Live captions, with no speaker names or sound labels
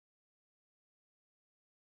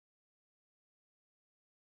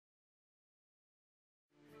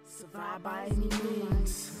survive by any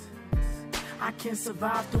means. I can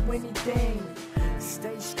survive through anything.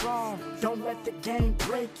 Stay strong, don't let the game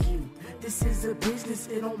break you. This is a business,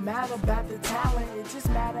 it don't matter about the talent, it just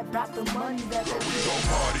matter about the money that they We gon'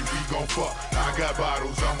 party, we gon' fuck. I got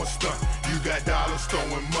bottles, I'm a stunt. You got dollars,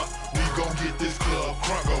 throwing muck. We gon' get this club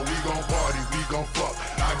crunk. Oh, we gon' party, we gon' fuck.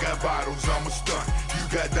 I got bottles, I'm a stunt. You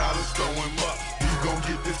got dollars, throwing muck. We gon'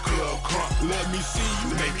 get this club crunk. Let me see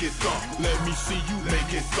you make it thump. Let me see you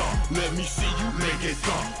make it thump. Let me see you make it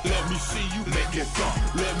thump. Let me see you make it thump.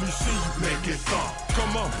 Let me see you make it thump.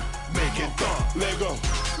 Come on, make it thump. Let go,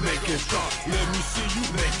 make it thump. Let me see you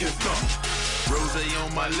make it thump. Rose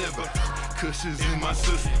on my liver, cushions in my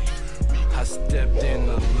system. I stepped in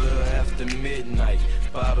a little after midnight,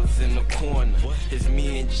 bottles in the corner. It's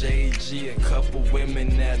me and JG, a couple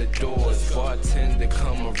women at the doors. Bartender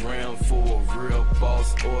come around for a real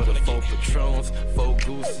boss order. 4 Patrons, 4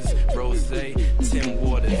 Gooses, Rosé, 10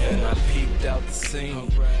 waters. And I peeked out the scene,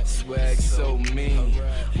 swag so mean.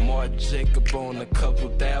 Mark Jacob on a couple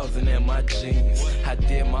thousand in my jeans. I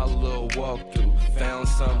did my little walkthrough, found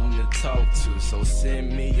something to talk to. So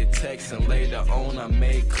send me a text and later on I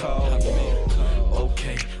may call.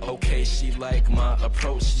 Okay, she like my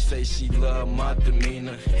approach. She say she love my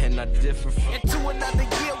demeanor, and I differ from. Into another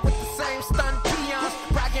year with the same stunt peons,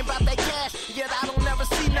 bragging about that cash, yet I don't never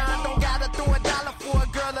see none. Don't gotta throw $1 for a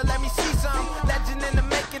girl to let me see some. Legend in the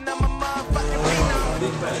making, I'm a motherfucking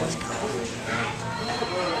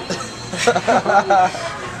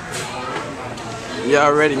phenom. You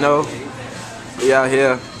already know, we out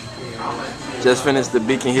here. Just finished the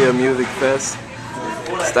Beacon Hill Music Fest.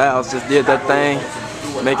 Styles just did that thing,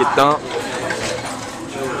 make it thump.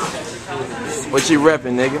 What you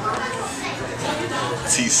reppin', nigga?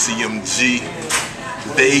 Tcmg,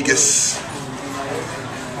 Vegas.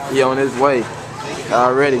 He on his way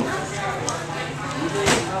already.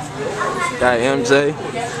 Got MJ,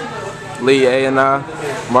 Lee A&R,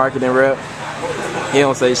 marketing rep. He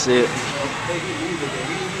don't say shit.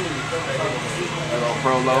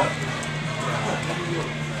 Prolo.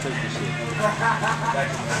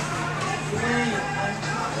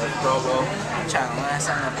 I'm trying to line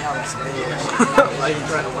something up, y'all some Like you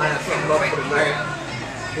trying to line something up for the night.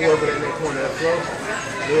 Whoever in that corner that flow.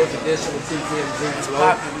 Newest edition of Tcmg flow.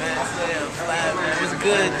 poppin', man. It was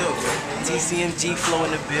good though. Tcmg flow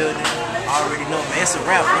in the building. I already know, man. It's a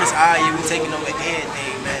wrap. It's all year. We taking over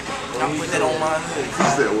everything, man. And I put that on my hood. He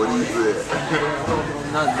said what he said.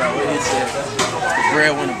 Nothing about what he said. The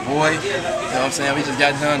breadwinner boy. You know what I'm saying? We just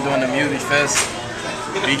got done doing the music fest.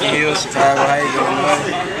 Beacon Hill, Chicago Heights,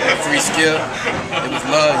 Illinois, Free Skill. It was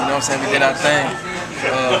love, you know what I'm saying? We did our thing.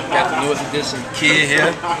 Got the newest edition kid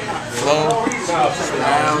here. Flo,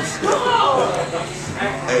 Styles.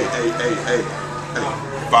 Hey.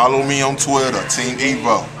 Follow me on Twitter, Team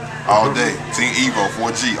Evo, all day. Team Evo,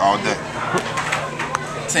 4G, all day.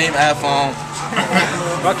 Team iPhone.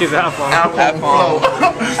 Fuck his iPhone. iPhone Flow.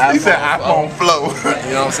 He said iPhone Flow.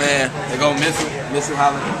 You know what I'm saying? They gonna miss him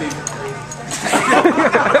hollering at people.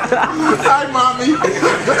 Hi, mommy.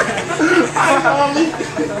 Hi, mommy.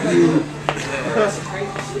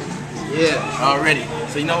 Yeah, already.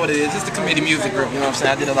 So you know what it is. It's the committee music group, you know what I'm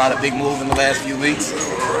saying? I did a lot of big moves in the last few weeks.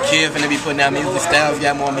 Kid finna be putting out music. Styles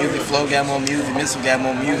got more music. Flo got more music. Missile got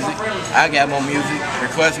more music. I got more music.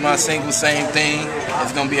 Request my single, same thing.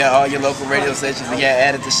 It's gonna be at all your local radio stations. We got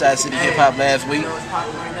added to Shot City Hip Hop last week.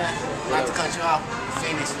 Not to cut you off.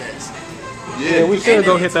 Phoenix Fest. Yeah, we should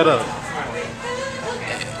go hit that up.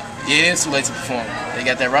 Yeah, it's too late to perform. They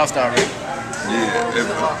got that roster already. Yeah,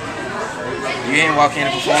 You ain't walk in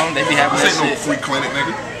and perform, they be having that this ain't no shit. free clinic,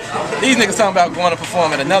 nigga. These niggas talking about going to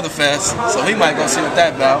perform at another fest, so we might go see what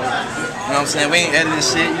that about. You know what I'm saying? We ain't editing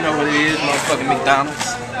shit, you know what it is, motherfucking McDonald's.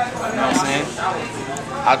 You know what I'm saying?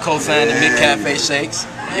 I co-signed the Mid Cafe Shakes.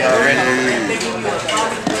 You already.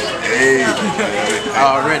 Hey.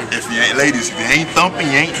 Already. If you ain't, ladies, if you ain't thumping,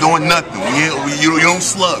 you ain't doing nothing. You don't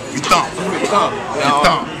slug. We thump. We thump. You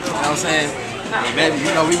know what I'm saying? Baby,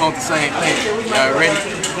 you know we want the same thing. You already.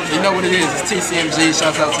 You know what it is. It's Tcmg.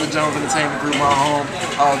 Shouts out to the Jones Entertainment Group, my home,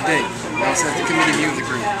 all day. You know what I'm saying? It's the community music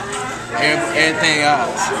group. Everything ours.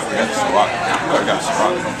 I got some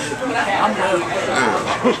rock. I'm good.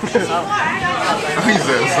 Yeah. He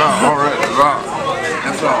said something. All right.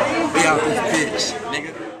 That's all. We out this bitch.